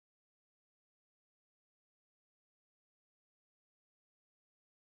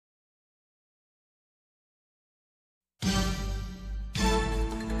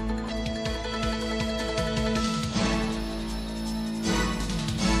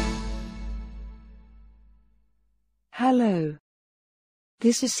Hello.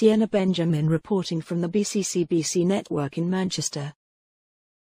 This is Sienna Benjamin reporting from the BCCBC network in Manchester.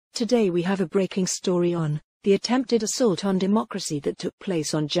 Today we have a breaking story on the attempted assault on democracy that took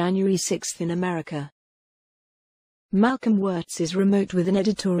place on January 6 in America. Malcolm Wirtz is remote with an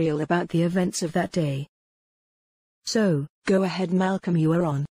editorial about the events of that day. So, go ahead Malcolm, you are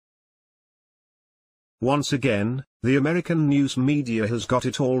on. Once again, the American news media has got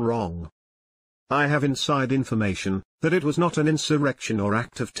it all wrong. I have inside information that it was not an insurrection or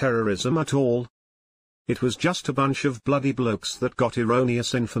act of terrorism at all. It was just a bunch of bloody blokes that got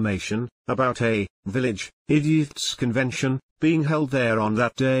erroneous information about a village idiots convention being held there on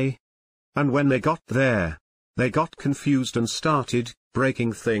that day. And when they got there, they got confused and started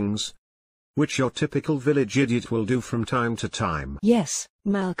breaking things, which your typical village idiot will do from time to time. Yes,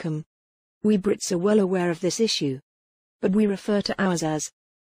 Malcolm. We Brits are well aware of this issue. But we refer to ours as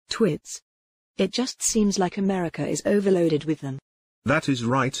twits. It just seems like America is overloaded with them. That is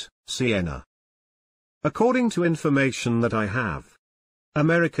right, Sienna. According to information that I have,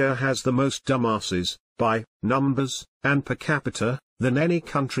 America has the most dumbasses, by numbers, and per capita, than any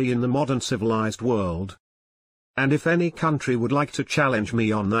country in the modern civilized world. And if any country would like to challenge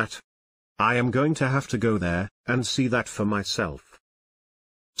me on that, I am going to have to go there, and see that for myself.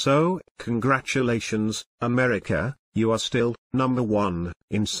 So, congratulations, America, you are still number one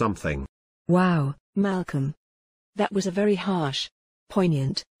in something. Wow, Malcolm. That was a very harsh,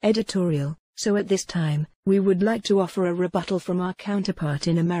 poignant editorial, so at this time, we would like to offer a rebuttal from our counterpart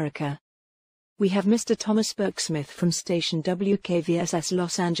in America. We have Mr. Thomas Bergsmith from station WKVSS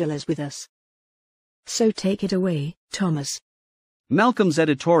Los Angeles with us. So take it away, Thomas. Malcolm's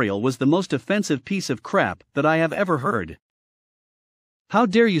editorial was the most offensive piece of crap that I have ever heard. How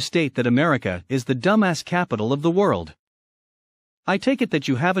dare you state that America is the dumbass capital of the world? I take it that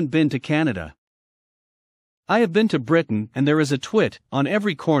you haven't been to Canada. I have been to Britain and there is a twit on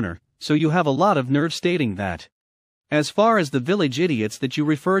every corner, so you have a lot of nerve stating that. As far as the village idiots that you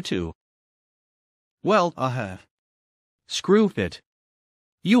refer to, well, screw it.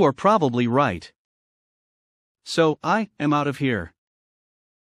 You are probably right. So, I am out of here.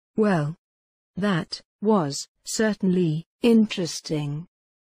 Well, that was certainly interesting.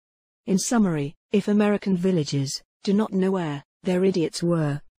 In summary, if American villages do not know where their idiots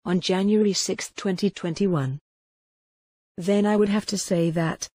were on January 6, 2021, then I would have to say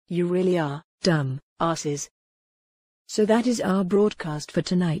that you really are dumb asses. So that is our broadcast for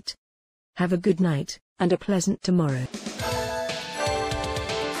tonight. Have a good night and a pleasant tomorrow.